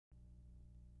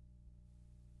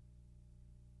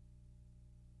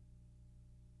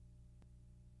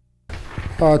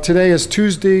Today is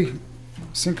Tuesday,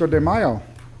 Cinco de Mayo,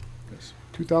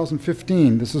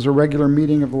 2015. This is a regular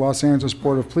meeting of the Los Angeles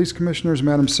Board of Police Commissioners.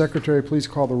 Madam Secretary, please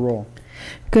call the roll.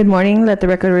 Good morning. Let the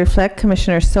record reflect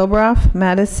Commissioner Sobroff,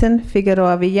 Madison,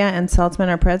 Figueroa Villa, and Saltzman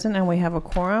are present, and we have a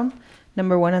quorum.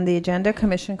 Number 1 on the agenda,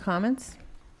 Commission comments.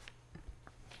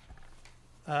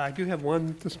 I do have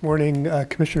one this morning.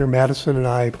 Commissioner Madison and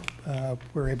I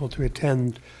were able to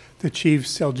attend the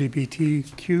Chiefs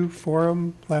LGBTQ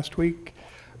forum last week.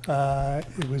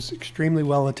 It was extremely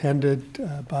well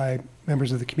attended by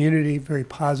members of the community, very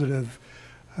positive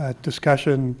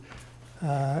discussion.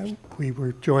 We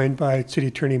were joined by City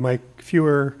Attorney Mike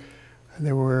Fewer.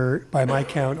 There were, by my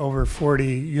count, over 40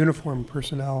 uniformed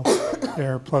personnel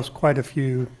there, plus quite a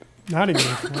few not in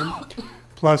uniform,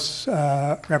 plus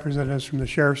representatives from the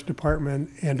Sheriff's Department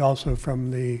and also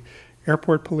from the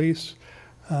Airport Police.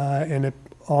 And it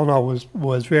all in all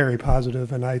was very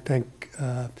positive, and I think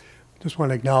just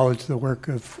want to acknowledge the work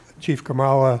of Chief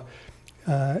Kamala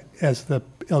as the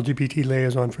LGBT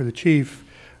liaison for the chief,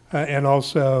 and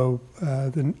also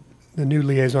the new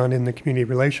liaison in the Community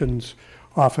Relations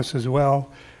Office as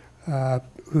well,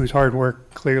 whose hard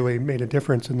work clearly made a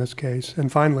difference in this case.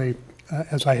 And finally,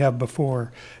 as I have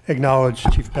before, acknowledge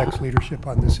Chief Beck's leadership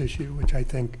on this issue, which I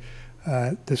think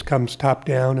this comes top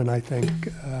down, and I think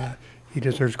he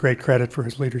deserves great credit for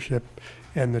his leadership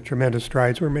and the tremendous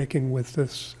strides we're making with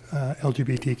this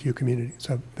LGBTQ community.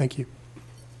 So thank you.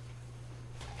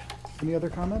 Any other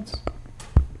comments?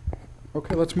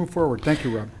 Okay, let's move forward. Thank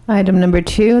you, Rob. Item number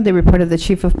 2, the report of the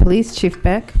Chief of Police, Chief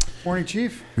Beck. Morning,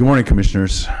 Chief. Good morning,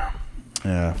 Commissioners.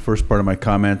 First part of my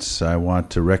comments, I want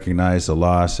to recognize the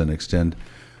loss and extend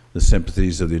the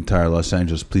sympathies of the entire Los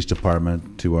Angeles Police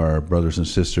Department to our brothers and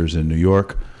sisters in New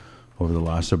York over the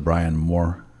loss of Brian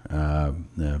Moore. A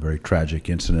very tragic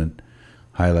incident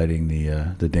highlighting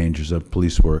the dangers of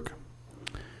police work.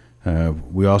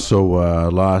 We also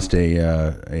lost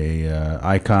a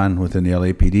icon within the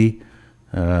LAPD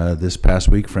this past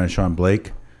week. Franchon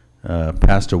Blake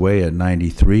passed away at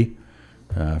 93.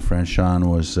 Franchon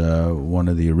was one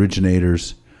of the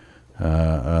originators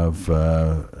of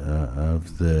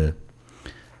the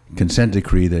consent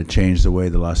decree that changed the way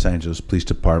the Los Angeles Police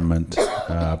Department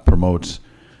promotes,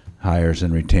 hires,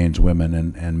 and retains women,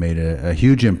 and made a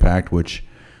huge impact, which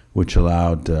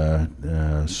allowed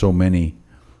so many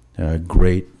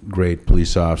great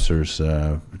police officers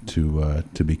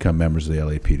to become members of the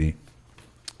LAPD.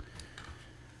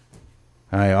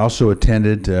 I also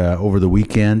attended over the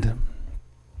weekend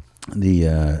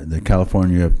the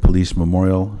California Police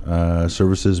Memorial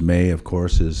Services. May, of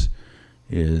course, is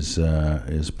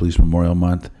Police Memorial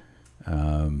Month.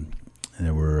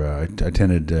 There were I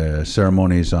attended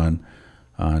ceremonies on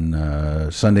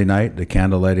Sunday night, the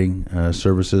candle lighting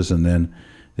services, and then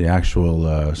the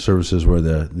actual services where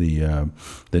the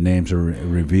names are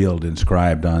revealed,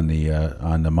 inscribed on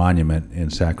the monument in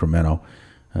Sacramento.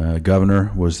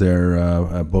 Governor was there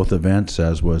at both events,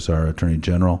 as was our Attorney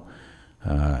General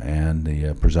and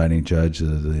the presiding judge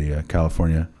of the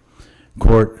California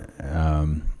Court.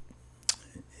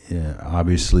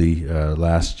 Obviously,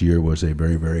 last year was a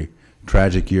very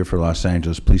tragic year for Los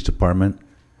Angeles Police Department.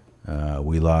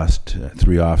 We lost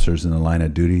 3 officers in the line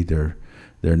of duty.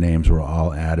 Their names were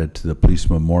all added to the police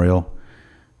memorial.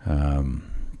 You'll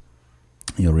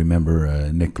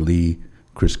remember Nick Lee,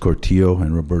 Chris Cortillo,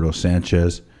 and Roberto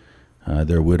Sanchez.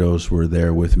 Their widows were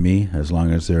there with me, as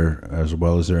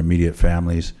well as their immediate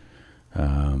families.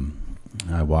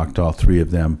 I walked all 3 of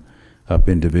them up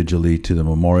individually to the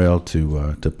memorial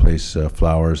to place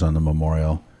flowers on the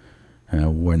memorial,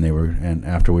 and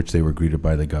after which they were greeted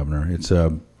by the governor. It's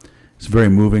a very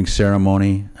moving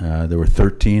ceremony. There were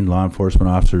 13 law enforcement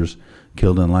officers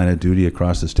killed in line of duty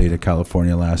across the state of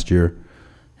California last year,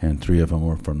 and 3 of them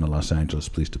were from the Los Angeles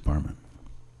Police Department.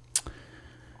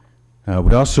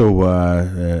 We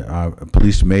also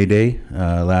policed May Day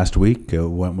last week.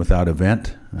 Went without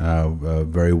event. A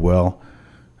very well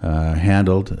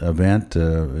handled event.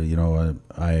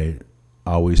 I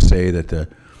always say that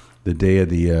the day of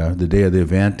the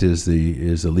event is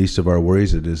the least of our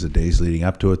worries. It is the days leading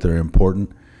up to it that are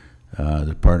important.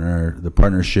 The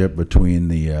partnership between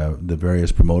the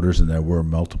various promoters, and there were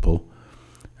multiple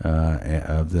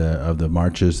of the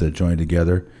marches that joined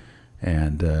together,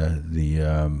 and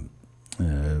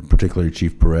particularly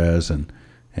Chief Perez and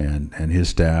his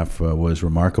staff was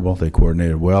remarkable. They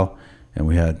coordinated well, and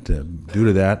we had due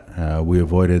to that we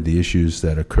avoided the issues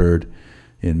that occurred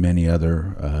in many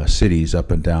other cities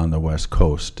up and down the West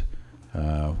Coast.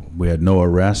 We had no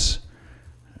arrests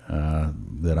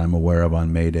that I'm aware of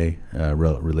on May Day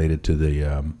related to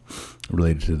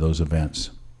those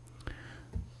events.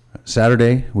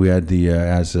 Saturday, we had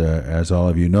as all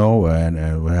of you know, and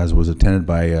as was attended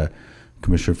by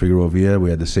Commissioner Figueroa Villa, we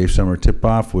had the Safe Summer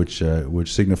Tip-Off, which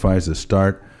signifies the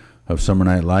start of Summer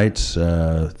Night Lights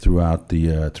throughout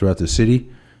the city.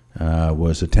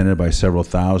 Was attended by several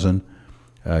thousand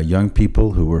young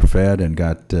people who were fed and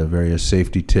got various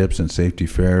safety tips and safety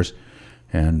fairs,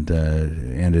 and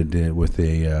ended with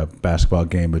a basketball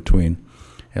game between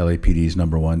LAPD's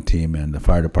 #1 team and the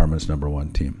fire department's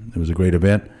 #1 team. It was a great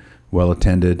event, well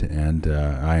attended, and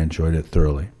I enjoyed it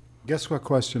thoroughly. Guess what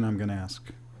question I'm going to ask?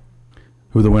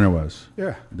 Who the winner was?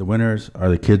 Yeah. The winners are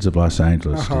the kids of Los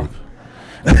Angeles, Uh-huh.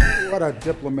 Steve. What a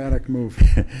diplomatic move.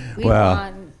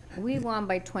 We won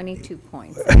by 22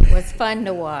 points. It was fun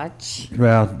to watch.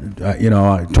 Well,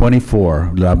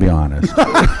 24, I'll be honest.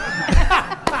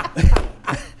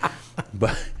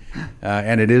 But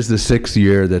and it is the 6th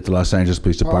year that the Los Angeles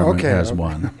Police Department okay, has okay.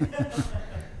 won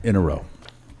in a row.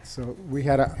 So we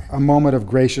had a moment of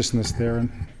graciousness there.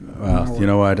 And Well, you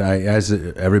know what? As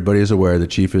everybody is aware, the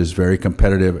chief is very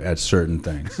competitive at certain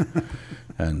things,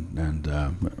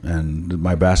 and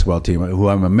my basketball team, who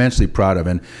I'm immensely proud of,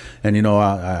 and I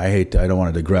don't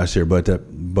want to digress here, but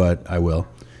I will.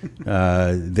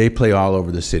 They play all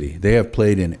over the city. They have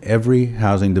played in every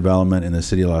housing development in the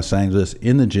city of Los Angeles,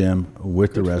 in the gym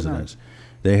with the residents.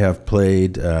 They have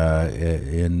played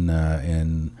in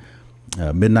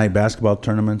midnight basketball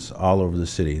tournaments all over the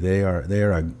city. They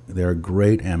are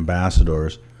great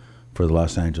ambassadors for the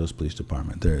Los Angeles Police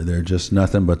Department. They're just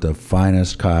nothing but the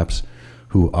finest cops,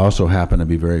 who also happen to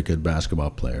be very good basketball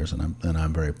players, and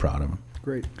I'm very proud of them.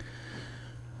 Great.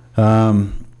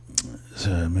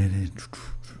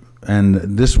 And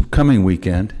this coming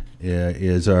weekend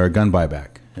is our gun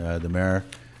buyback. The mayor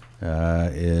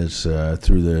is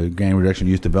through the Gang Reduction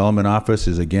Youth Development Office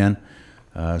is again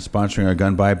sponsoring our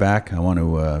gun buyback. I want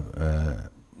to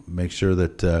make sure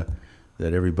that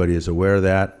everybody is aware of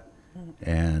that,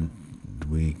 and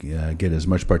we get as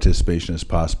much participation as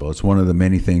possible. It's one of the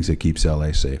many things that keeps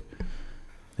LA safe.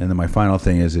 And then my final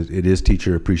thing is it is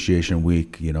Teacher Appreciation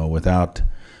Week. Without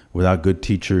good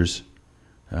teachers,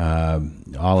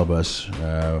 all of us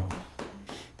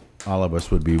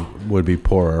would be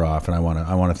poorer off. And I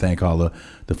want to thank all the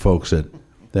folks that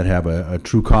have a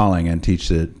true calling and teach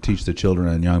the children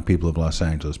and young people of Los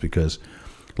Angeles, because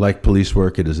like police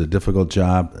work, it is a difficult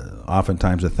job,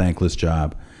 oftentimes a thankless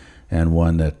job, and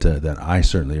one that I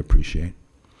certainly appreciate.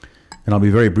 And I'll be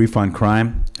very brief on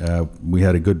crime. We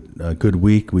had a good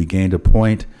week. We gained a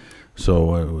point,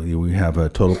 so we have a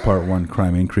total Part 1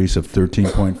 crime increase of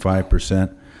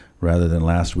 13.5% rather than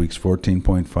last week's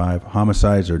 14.5.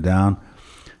 Homicides are down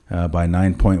by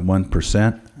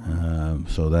 9.1%.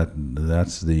 So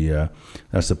that's the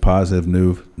positive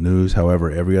news. However,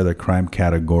 every other crime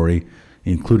category,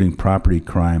 including property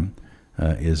crime,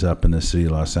 is up in the city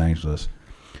of Los Angeles.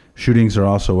 Shootings are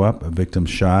also up. A victim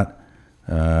shot,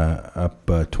 up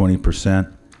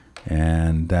 20%,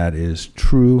 and that is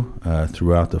true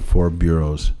throughout the 4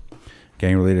 bureaus.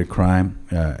 Gang-related crime,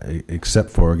 except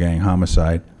for gang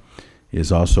homicide,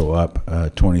 is also up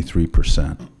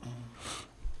 23%.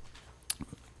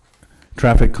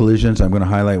 Traffic collisions, I'm going to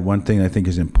highlight one thing I think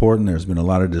is important. There's been a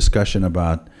lot of discussion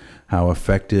about how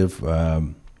effective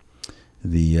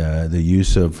the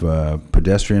use of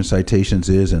pedestrian citations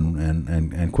is,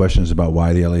 and questions about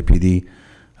why the LAPD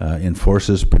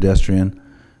enforces pedestrian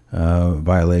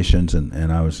violations,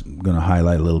 and I was going to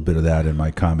highlight a little bit of that in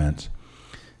my comments.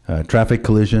 Traffic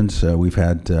collisions, we've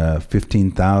had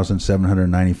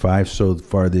 15,795 so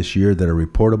far this year that are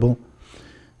reportable.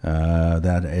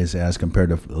 That is as compared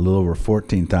to a little over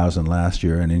 14,000 last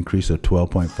year, an increase of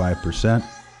 12.5%.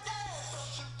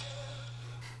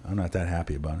 I'm not that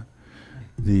happy about it.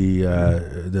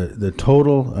 The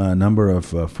total number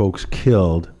of folks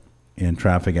killed in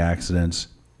traffic accidents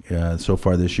so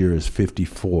far this year is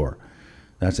 54.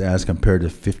 That's as compared to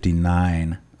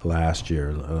 59 last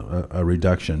year, a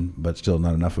reduction, but still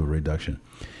not enough of a reduction.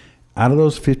 Out of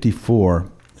those 54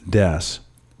 deaths,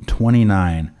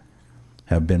 29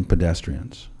 have been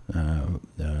pedestrians,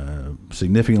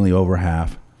 significantly over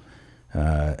half.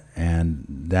 And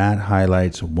that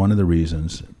highlights one of the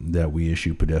reasons that we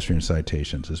issue pedestrian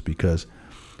citations, is because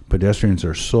pedestrians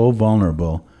are so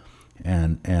vulnerable,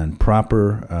 and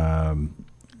proper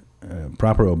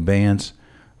obeyance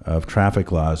of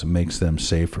traffic laws makes them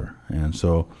safer. And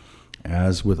so,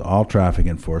 as with all traffic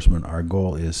enforcement, our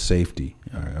goal is safety.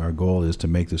 Our goal is to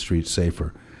make the streets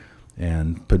safer.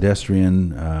 And pedestrian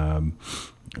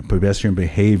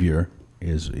behavior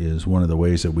is one of the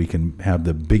ways that we can have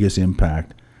the biggest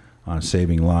impact on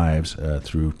saving lives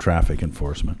through traffic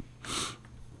enforcement.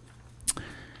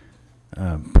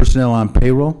 Personnel on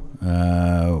payroll,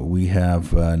 we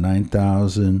have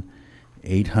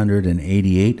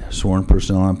 9,888 sworn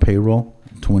personnel on payroll,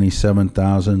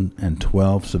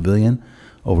 27,012 civilian,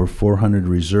 over 400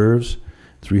 reserves,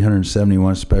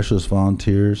 371 specialist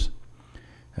volunteers,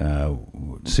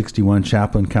 61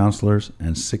 chaplain counselors,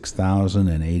 and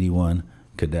 6,081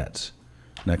 cadets.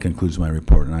 And that concludes my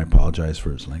report, and I apologize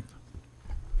for its length.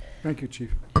 Thank you,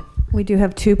 Chief. We do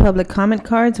have 2 public comment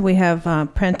cards. We have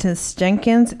Prentice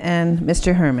Jenkins and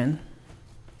Mr. Herman.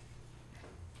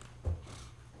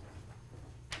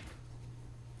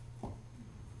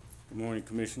 Good morning,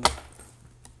 Commissioner.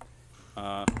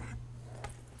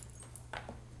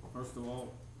 First of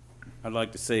all, I'd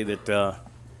like to say that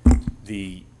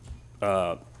the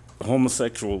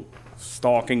homosexual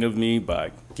stalking of me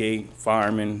by gay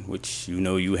firemen, which you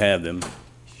know you have them,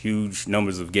 huge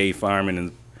numbers of gay firemen in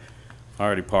the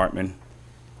fire department,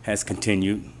 has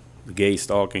continued. The gay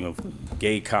stalking of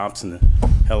gay cops in the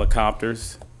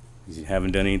helicopters. You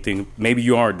haven't done anything. Maybe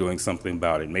you are doing something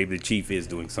about it. Maybe the chief is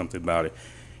doing something about it.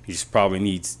 He just probably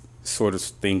needs, sort of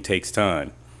thing takes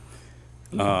time.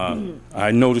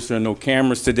 I noticed there are no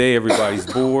cameras today.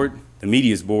 Everybody's bored. The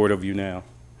media's bored of you now,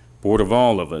 bored of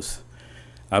all of us.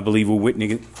 I believe we're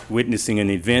witnessing an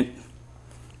event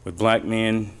with black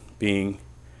men being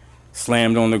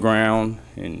slammed on the ground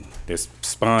and their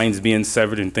spines being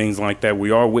severed and things like that.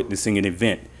 We are witnessing an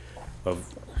event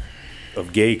of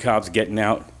gay cops getting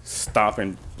out,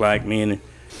 stopping black men, and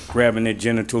grabbing their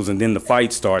genitals, and then the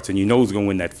fight starts, and you know who's going to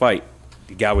win that fight,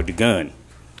 the guy with the gun.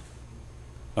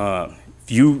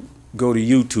 If you go to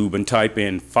YouTube and type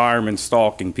in firemen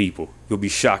stalking people, you'll be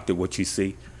shocked at what you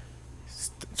see.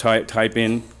 Type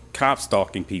in cops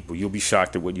stalking people, you'll be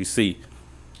shocked at what you see.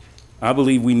 I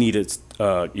believe we need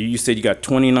you said you got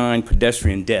 29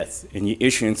 pedestrian deaths, and you're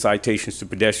issuing citations to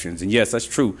pedestrians. And yes, that's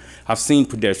true. I've seen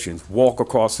pedestrians walk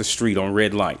across the street on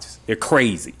red lights. They're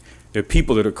crazy. There are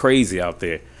people that are crazy out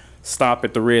there. Stop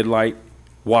at the red light,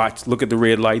 watch, look at the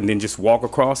red light, and then just walk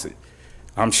across it.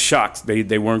 I'm shocked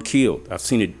they weren't killed. I've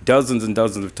seen it dozens and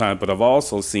dozens of times, but I've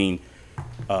also seen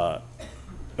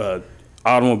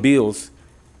automobiles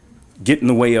get in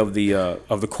the way of the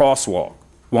crosswalk.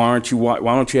 Why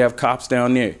don't you have cops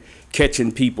down there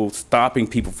catching people, stopping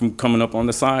people from coming up on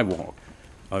the sidewalk,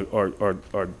 or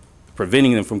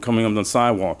preventing them from coming up on the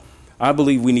sidewalk? I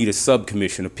believe we need a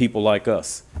subcommission of people like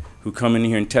us who come in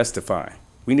here and testify.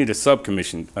 We need a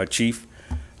subcommission, Chief.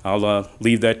 I'll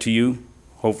leave that to you.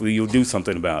 Hopefully you'll do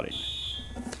something about it.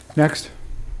 Next.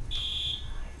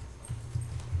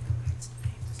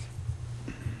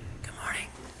 Good morning.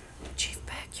 Chief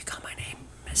Beck, you got my name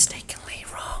mistakenly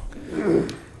wrong.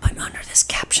 But under this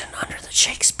caption, under the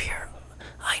Shakespeare,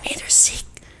 I neither seek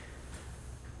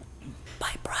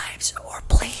by bribes or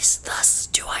place, thus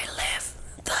do I live,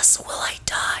 thus will I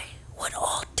die. What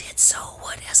all did so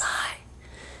would as I.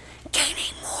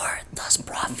 Gaining more, thus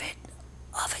profit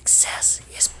of excess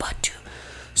is but to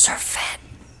surfeit,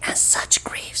 and such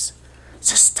griefs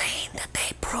sustain that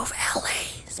they prove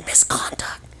LA's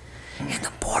misconduct in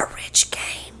the poor rich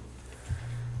gain.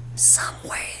 Some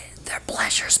weigh their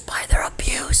pleasures by their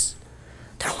abuse,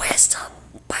 their wisdom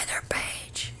by their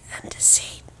page and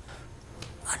deceit.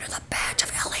 Under the badge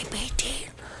of LAPD,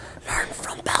 learn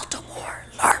from Baltimore,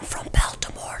 learn from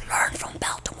Baltimore, learn from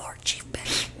Baltimore, Chief Beck.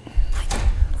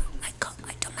 I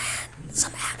demand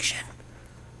some action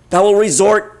that will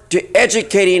resort to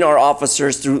educating our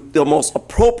officers through the most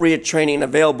appropriate training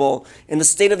available in the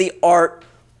state-of-the-art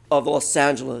of Los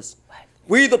Angeles.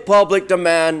 We, the public,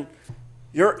 demand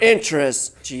your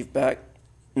interest, Chief Beck,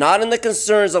 not in the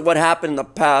concerns of what happened in the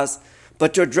past,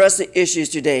 but to address the issues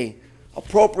today.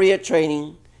 Appropriate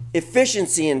training,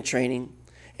 efficiency in training,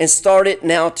 and start it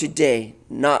now today,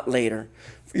 not later.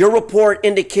 Your report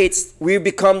indicates we've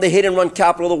become the hit-and-run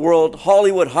capital of the world.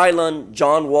 Hollywood Highland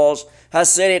John Walsh has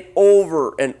said it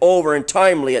over and over and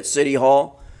timely at City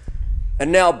Hall. And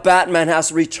now Batman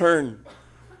has returned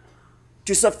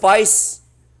to suffice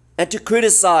and to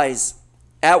criticize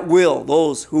at will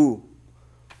those who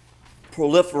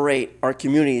proliferate our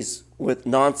communities with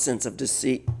nonsense of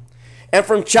deceit. And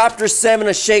from chapter 7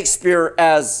 of Shakespeare,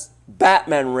 as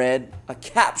Batman read, a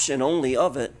caption only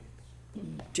of it,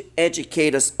 to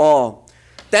educate us all.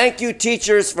 Thank you,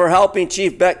 teachers, for helping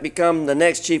Chief Beck become the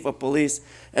next chief of police.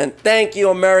 And thank you,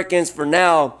 Americans, for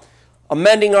now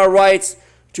amending our rights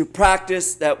to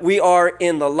practice that we are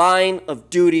in the line of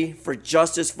duty for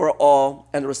justice for all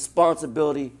and the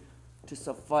responsibility to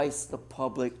suffice the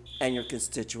public and your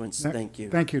constituents. Thank you.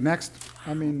 Thank you. Next.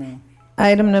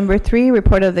 Item number 3,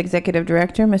 report of the Executive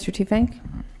Director, Mr. T. Fink.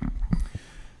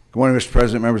 Good morning, Mr.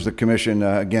 President, members of the commission.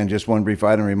 Again, just one brief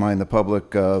item to remind the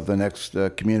public of the next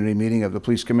community meeting of the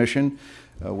Police Commission,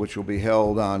 which will be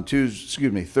held on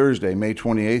Thursday, May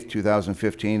 28th,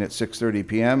 2015 at 6:30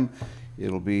 p.m.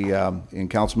 It'll be in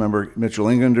Councilmember Mitchell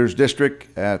Englander's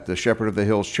district at the Shepherd of the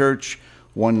Hills Church,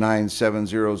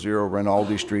 19700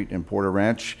 Rinaldi Street in Porter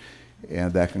Ranch.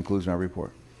 And that concludes my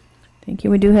report. Thank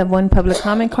you. We do have one public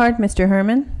comment card. Mr.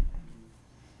 Herman.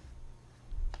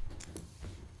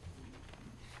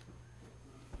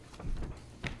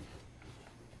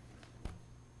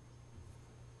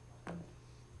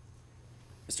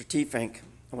 Mr. T-Fank,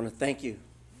 I want to thank you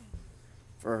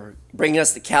for bringing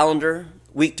us the calendar,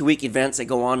 week-to-week events that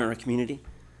go on in our community.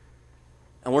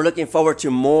 And we're looking forward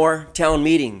to more town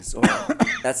meetings, or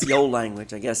that's the old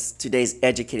language. I guess today's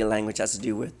educated language has to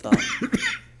do with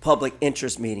public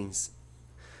interest meetings.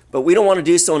 But we don't want to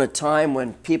do so in a time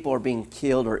when people are being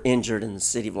killed or injured in the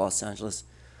city of Los Angeles.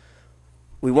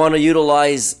 We want to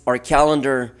utilize our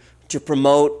calendar to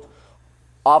promote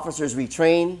officers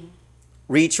retraining,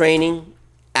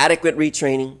 adequate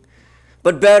retraining.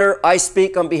 But better, I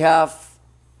speak on behalf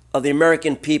of the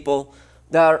American people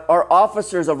that our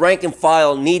officers of rank and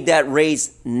file need that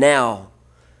raise now.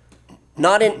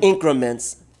 Not in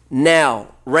increments, now.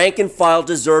 Rank and file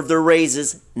deserve their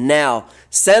raises now.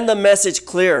 Send the message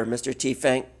clear, Mr.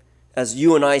 T-Fank, as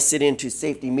you and I sit into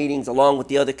safety meetings along with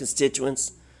the other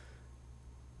constituents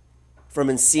from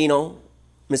Encino,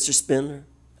 Mr. Spindler,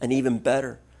 and even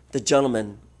better, the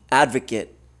gentleman,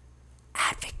 Advocate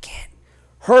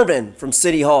Herman from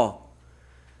City Hall,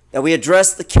 that we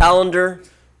address the calendar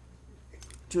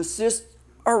to assist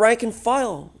our rank and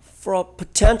file for a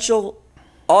potential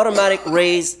automatic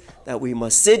raise, that we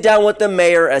must sit down with the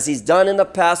mayor, as he's done in the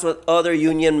past with other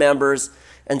union members,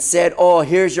 and said, oh,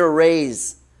 here's your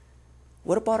raise.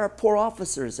 What about our poor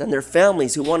officers and their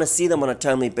families who want to see them on a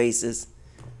timely basis?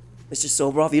 Mr.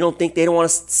 Sobroff, you don't think they don't want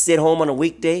to sit home on a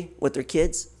weekday with their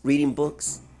kids, reading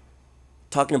books,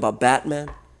 talking about Batman,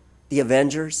 the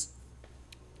Avengers?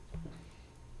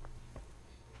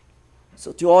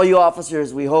 So to all you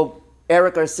officers, we hope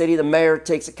Eric Garcetti, the mayor,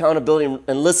 takes accountability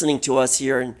in listening to us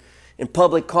here in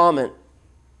public comment,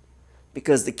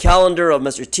 because the calendar of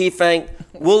Mr. T-Fank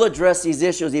will address these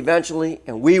issues eventually,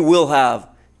 and we will have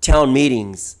town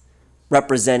meetings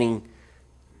representing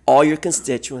all your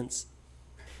constituents.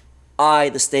 I,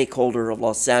 the stakeholder of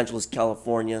Los Angeles,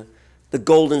 California, the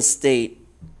Golden State.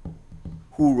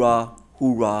 Hoorah,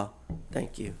 hoorah.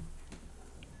 Thank you.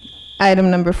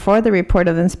 Item number 4, the report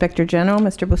of the Inspector General,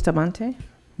 Mr. Bustamante.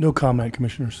 No comment,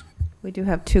 Commissioners. We do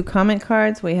have 2 comment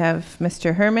cards. We have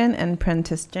Mr. Herman and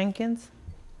Prentice Jenkins.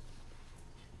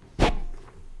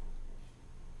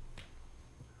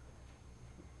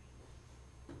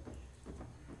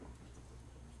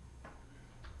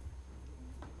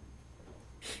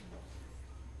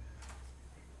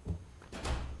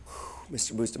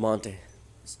 Mr. Bustamante,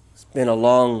 it's been a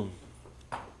long,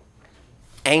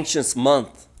 anxious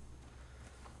month.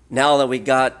 Now that we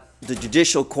got the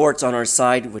judicial courts on our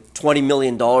side with $20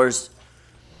 million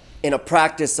in a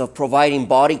practice of providing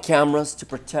body cameras to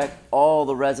protect all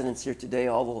the residents here today,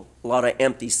 a lot of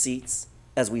empty seats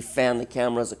as we fan the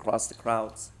cameras across the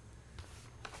crowds.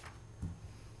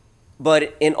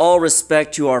 But in all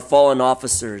respect to our fallen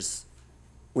officers,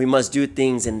 we must do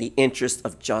things in the interest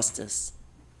of justice.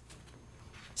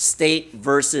 State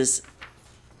versus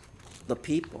the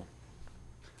people.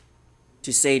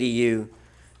 To say to you,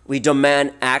 we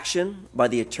demand action by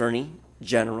the Attorney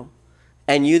General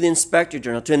and you, the Inspector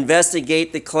General, to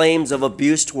investigate the claims of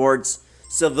abuse towards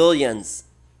civilians.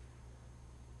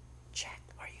 Check,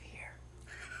 are you here?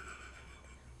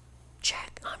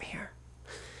 Check, I'm here.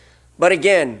 But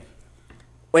again,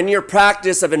 when your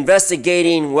practice of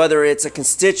investigating whether it's a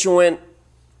constituent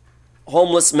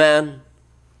homeless man,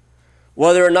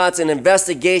 whether or not it's an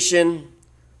investigation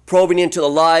probing into the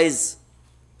lies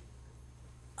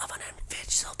of an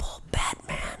invisible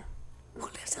Batman who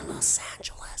lives in Los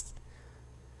Angeles,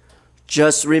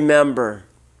 just remember,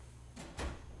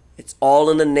 it's all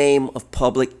in the name of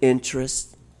public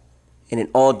interest, and in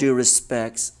all due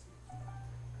respects,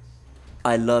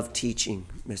 I love teaching,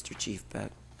 Mr. Chief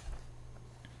Beck.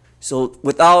 So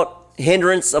without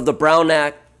hindrance of the Brown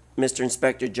Act, Mr.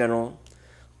 Inspector General,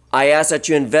 I ask that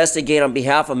you investigate on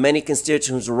behalf of many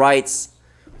constituents' rights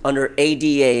under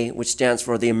ADA, which stands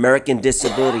for the American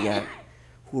Disability Act,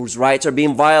 whose rights are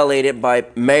being violated by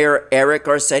Mayor Eric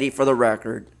Garcetti, for the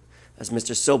record, as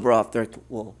Mr. Silberoff there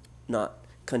will not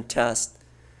contest,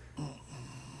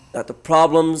 that the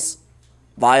problems,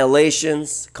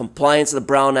 violations, compliance of the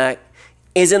Brown Act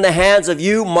is in the hands of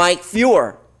you, Mike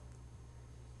Feuer.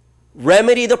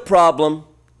 Remedy the problem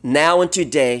now and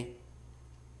today,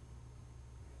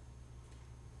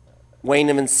 Wayne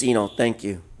and Encino. Thank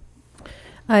you.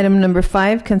 Item number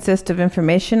 5 consists of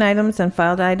information items and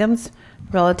filed items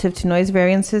relative to noise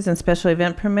variances and special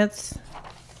event permits.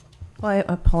 Well, I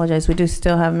apologize. We do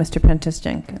still have Mr. Prentice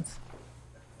Jenkins.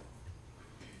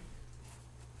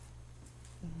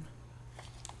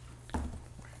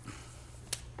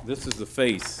 This is the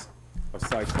face of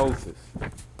psychosis.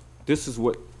 This is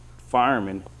what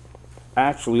firemen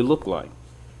actually look like.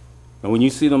 And when you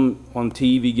see them on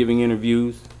TV giving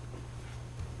interviews,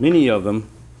 many of them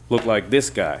look like this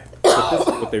guy. But this is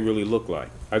what they really look like.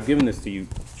 I've given this to you,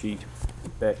 Chief.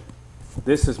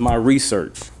 This is my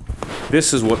research.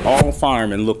 This is what all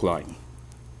firemen look like.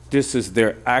 This is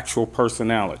their actual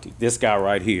personality. This guy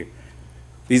right here.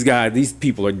 These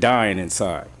people are dying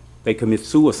inside. They commit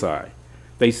suicide.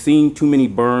 They've seen too many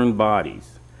burned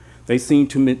bodies. They've seen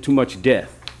too much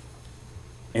death.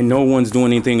 And no one's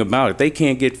doing anything about it. They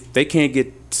can't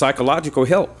get psychological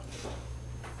help.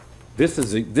 This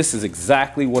is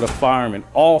exactly what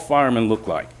all firemen look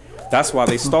like. That's why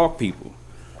they stalk people.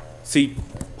 See,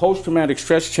 post-traumatic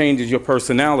stress changes your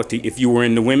personality. If you were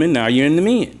in the women, now you're in the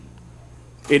men.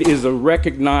 It is a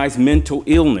recognized mental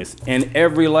illness, and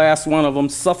every last one of them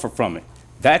suffer from it.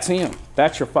 That's him.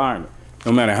 That's your fireman.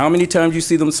 No matter how many times you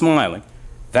see them smiling,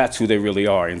 that's who they really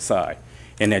are inside.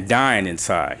 And they're dying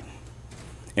inside.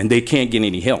 And they can't get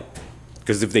any help.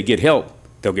 Because if they get help,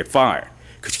 they'll get fired.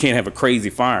 Because you can't have a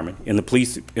crazy fireman in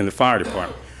the fire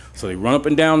department. So they run up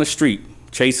and down the street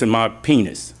chasing my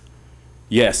penis.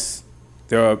 Yes,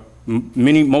 there are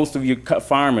most of your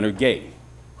firemen are gay,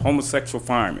 homosexual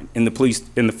firemen in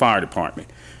the fire department.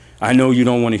 I know you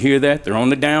don't want to hear that. They're on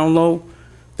the down low.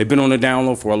 They've been on the down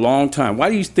low for a long time. Why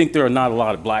do you think there are not a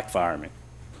lot of black firemen?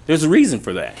 There's a reason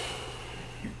for that.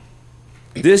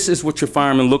 This is what your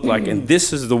firemen look like, and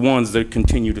this is the ones that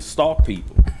continue to stalk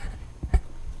people.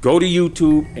 Go to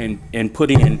YouTube and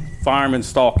put in firemen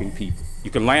stalking people. You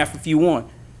can laugh if you want,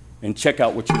 and check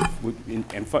out what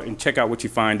you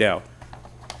find out.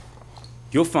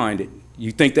 You'll find it.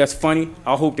 You think that's funny?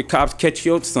 I hope the cops catch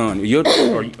your son or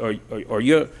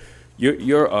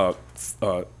your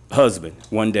husband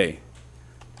one day,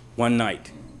 one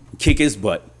night, kick his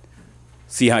butt,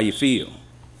 see how you feel.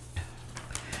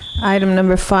 Item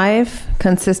number 5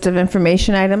 consists of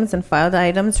information items and filed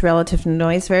items relative to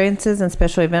noise variances and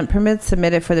special event permits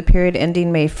submitted for the period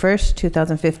ending May 1st,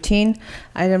 2015.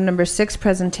 Item number 6,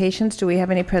 presentations. Do we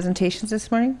have any presentations this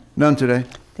morning? None today.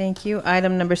 Thank you.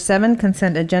 Item number 7,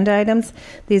 consent agenda items.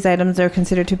 These items are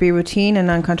considered to be routine and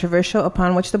non-controversial,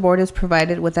 upon which the board is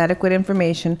provided with adequate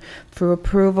information for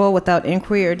approval without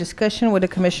inquiry or discussion. Would a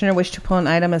commissioner wish to pull an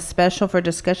item as special for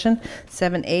discussion,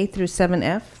 7A through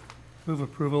 7F? Move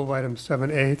approval of items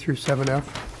 7A through 7F.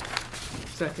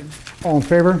 Second. All in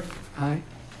favor? Aye.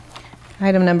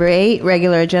 Item number 8,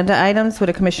 regular agenda items. Would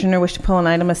a commissioner wish to pull an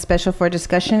item as special for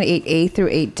discussion, 8A through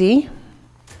 8D?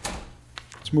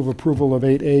 Let's move approval of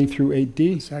 8A through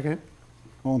 8D. Second.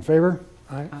 All in favor?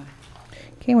 Aye.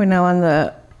 Okay, we're now on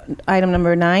the item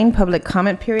number 9, public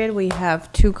comment period. We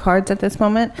have 2 cards at this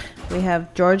moment. We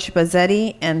have George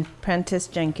Bazzetti and Prentice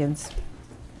Jenkins.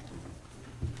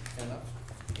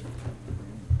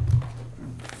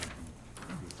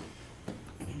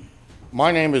 My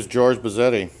name is George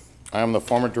Bazzetti. I am the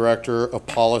former director of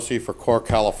policy for Core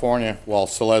California while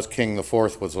Celeste King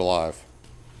IV was alive.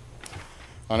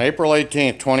 On April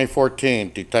 18,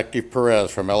 2014, Detective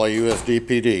Perez from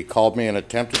LAUSD called me and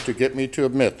attempted to get me to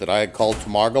admit that I had called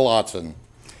Tamar Galotson,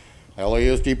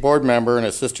 LAUSD board member and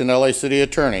assistant LA city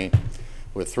attorney,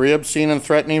 with 3 obscene and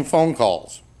threatening phone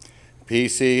calls,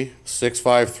 PC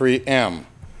 653M,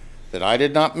 that I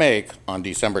did not make on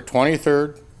December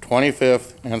 23rd,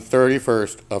 25th, and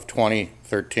 31st of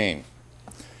 2013.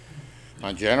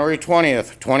 On January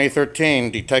 20th, 2013,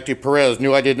 Detective Perez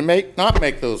knew I did not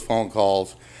make those phone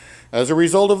calls as a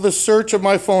result of the search of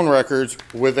my phone records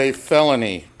with a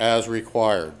felony as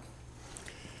required.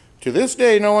 To this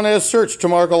day, no one has searched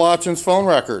Tamar Galotson's phone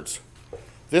records.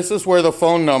 This is where the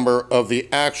phone number of the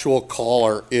actual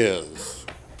caller is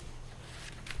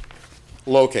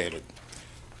located.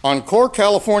 On Core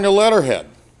California letterhead,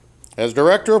 as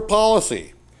Director of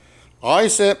Policy, I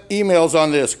sent emails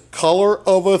on this color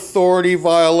of authority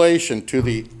violation to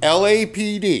the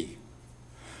LAPD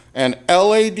and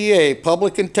LADA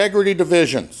Public Integrity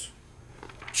Divisions,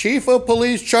 Chief of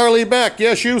Police Charlie Beck,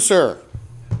 yes you sir,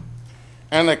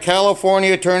 and the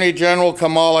California Attorney General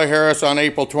Kamala Harris on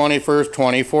April 21st,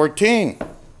 2014.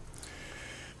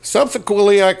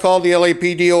 Subsequently, I called the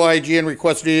LAPD OIG and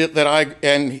requested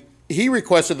that he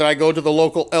requested that I go to the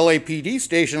local LAPD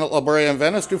station at La Brea and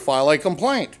Venice to file a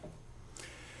complaint.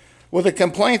 With a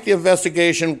complaint, the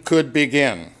investigation could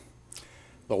begin.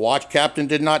 The watch captain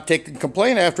did not take the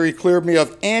complaint after he cleared me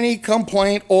of any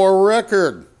complaint or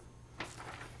record.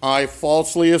 I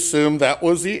falsely assumed that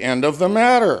was the end of the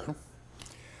matter.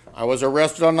 I was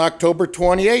arrested on October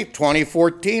 28,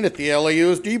 2014 at the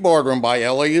LAUSD boardroom by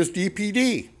LAUSD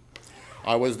PD.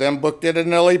 I was then booked at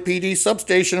an LAPD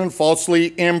substation and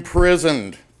falsely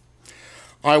imprisoned.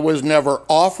 I was never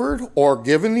offered or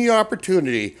given the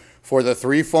opportunity for the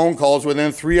 3 phone calls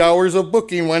within 3 hours of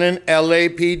booking when in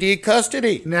LAPD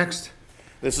custody. Next.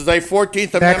 This is a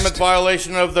 14th Amendment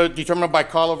violation of the determined by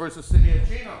Carlo versus City of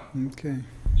Chino. Okay.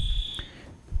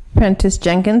 Prentice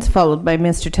Jenkins, followed by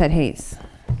Mr. Ted Hayes.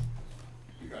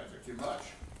 You guys are too much.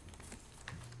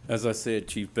 As I said,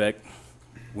 Chief Beck,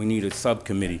 we need a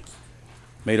subcommittee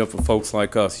made up of folks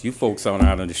like us. You folks aren't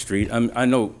out on the street. I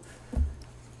know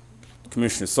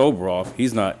Commissioner Sobroff,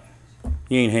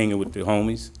 he ain't hanging with the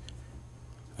homies.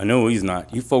 I know he's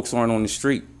not. You folks aren't on the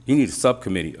street. You need a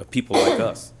subcommittee of people like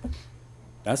us.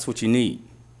 That's what you need,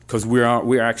 because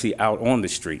we're actually out on the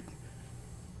street.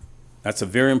 That's a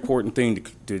very important thing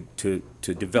to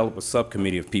develop a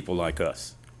subcommittee of people like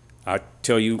us. I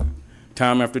tell you,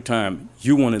 time after time,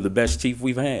 you're one of the best chief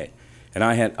we've had, and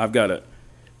I've got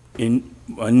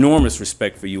enormous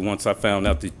respect for you. Once I found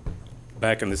out that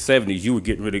back in the '70s you were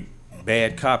getting rid of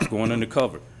bad cops going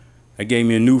undercover, that gave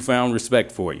me a newfound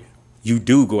respect for you. You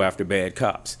do go after bad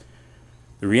cops.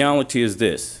 The reality is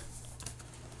this.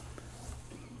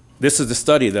 This is the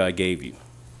study that I gave you.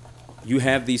 You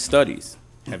have these studies.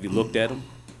 Have you looked at them?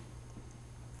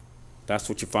 That's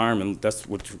what your firemen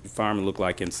look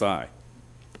like inside.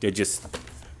 They're just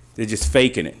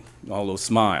faking it, all those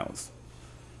smiles.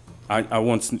 I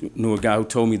once knew a guy who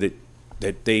told me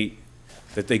that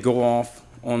they go off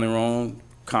on their own,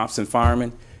 cops and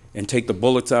firemen, and take the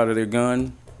bullets out of their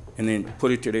gun and then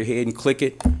put it to their head and click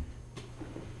it.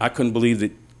 I couldn't believe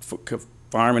that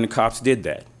firemen and cops did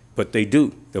that, but they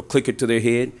do. They'll click it to their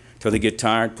head till they get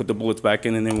tired, put the bullets back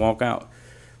in, and then walk out.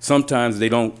 Sometimes they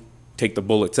don't take the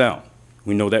bullets out.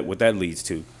 We know what that leads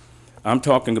to. I'm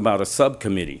talking about a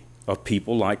subcommittee of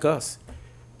people like us.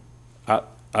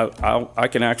 I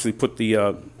can actually put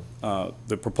the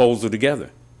proposal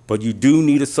together, but you do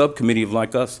need a subcommittee of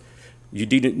like us. You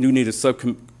do need a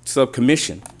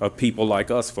subcommission of people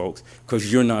like us, folks,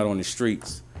 because you're not on the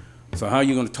streets. So how are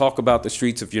you going to talk about the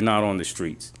streets if you're not on the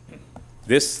streets?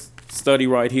 This study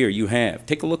right here you have,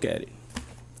 take a look at it.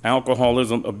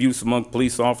 Alcoholism, abuse among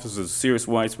police officers is a serious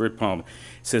widespread problem.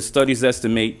 It says studies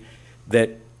estimate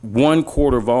that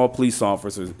 1/4 of all police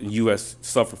officers in the U.S.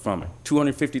 suffer from it.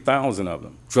 250,000 of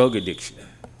them. Drug addiction.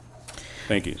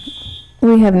 Thank you.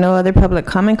 We have no other public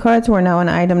comment cards. We're now on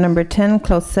item number 10,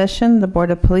 closed session. The Board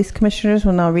of Police Commissioners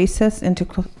will now recess into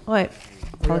I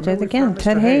apologize again.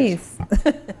 Ted Hayes.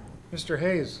 Mr.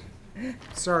 Hayes.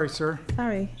 Sorry, sir.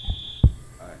 Sorry.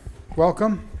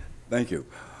 Welcome. Thank you.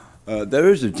 There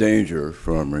is a danger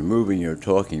from removing your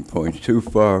talking points too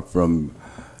far from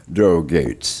Daryl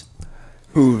Gates,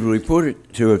 who was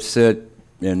reported to have said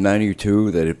in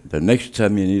 '92 that if the next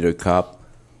time you need a cop,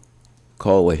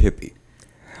 call a hippie.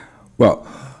 Well,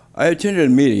 I attended a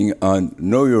meeting on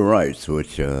Know Your Rights,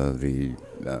 which the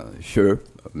Sheriff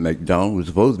McDonald was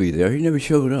supposed to be there. He never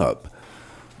showed up.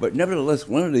 But nevertheless,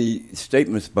 one of the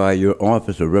statements by your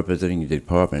officer representing the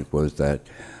department was that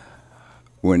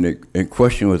when the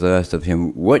question was asked of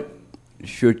him,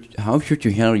 how should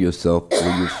you handle yourself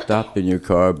when you're stopped in your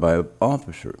car by an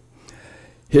officer?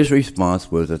 His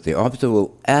response was that the officer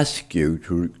will ask you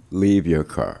to leave your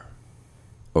car.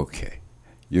 Okay,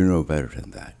 you know better than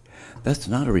that. That's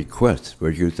not a request where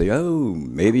you say, oh,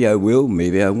 maybe I will,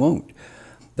 maybe I won't.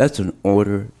 That's an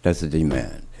order, that's a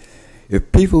demand.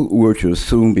 If people were to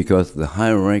assume because of the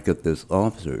high rank of this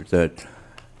officer that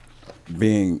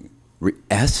being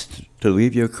asked to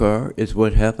leave your car is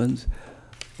what happens,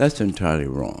 that's entirely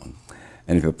wrong.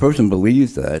 And if a person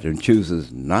believes that and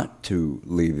chooses not to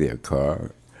leave their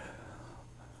car,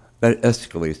 that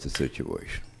escalates the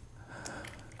situation.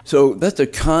 So that's a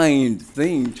kind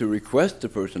thing to request the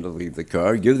person to leave the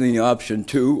car, give them the option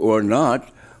to or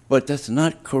not, but that's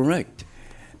not correct.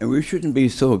 And we shouldn't be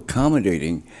so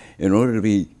accommodating in order to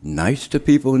be nice to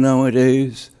people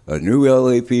nowadays, a new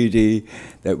LAPD,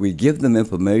 that we give them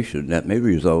information that may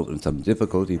result in some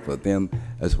difficulty for them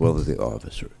as well as the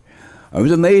officer. I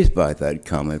was amazed by that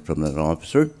comment from that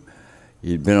officer.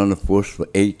 He'd been on the force for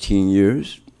 18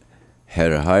 years,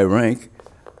 had a high rank,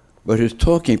 but his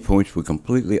talking points were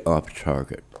completely off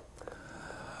target.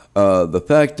 The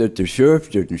fact that the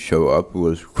sheriff didn't show up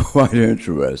was quite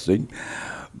interesting.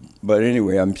 But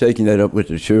anyway, I'm taking that up with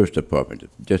the Sheriff's Department,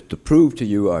 just to prove to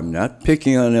you I'm not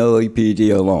picking on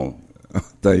LAPD alone.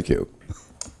 Thank you.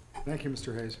 Thank you,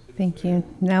 Mr. Hayes. Thank you.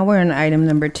 Now we're on item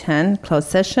number 10, closed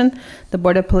session. The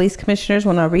Board of Police Commissioners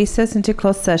will now recess into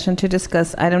closed session to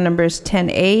discuss item numbers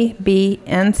 10A, B,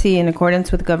 and C in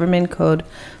accordance with Government Code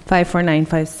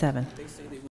 54957.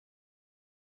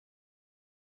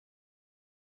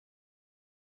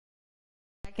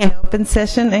 In open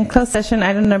session and closed session,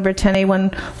 item number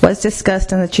 10A1 was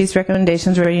discussed and the chief's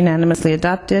recommendations were unanimously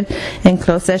adopted. In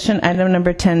closed session, item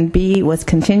number 10B was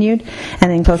continued,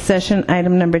 and in closed session,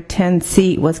 item number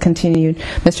 10C was continued.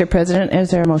 Mr. President, is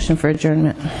there a motion for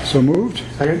adjournment? So moved.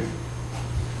 Second?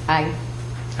 Aye.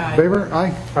 Favor?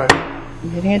 Aye. Aye.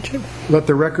 Meeting adjourned. Let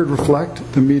the record reflect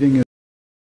the meeting is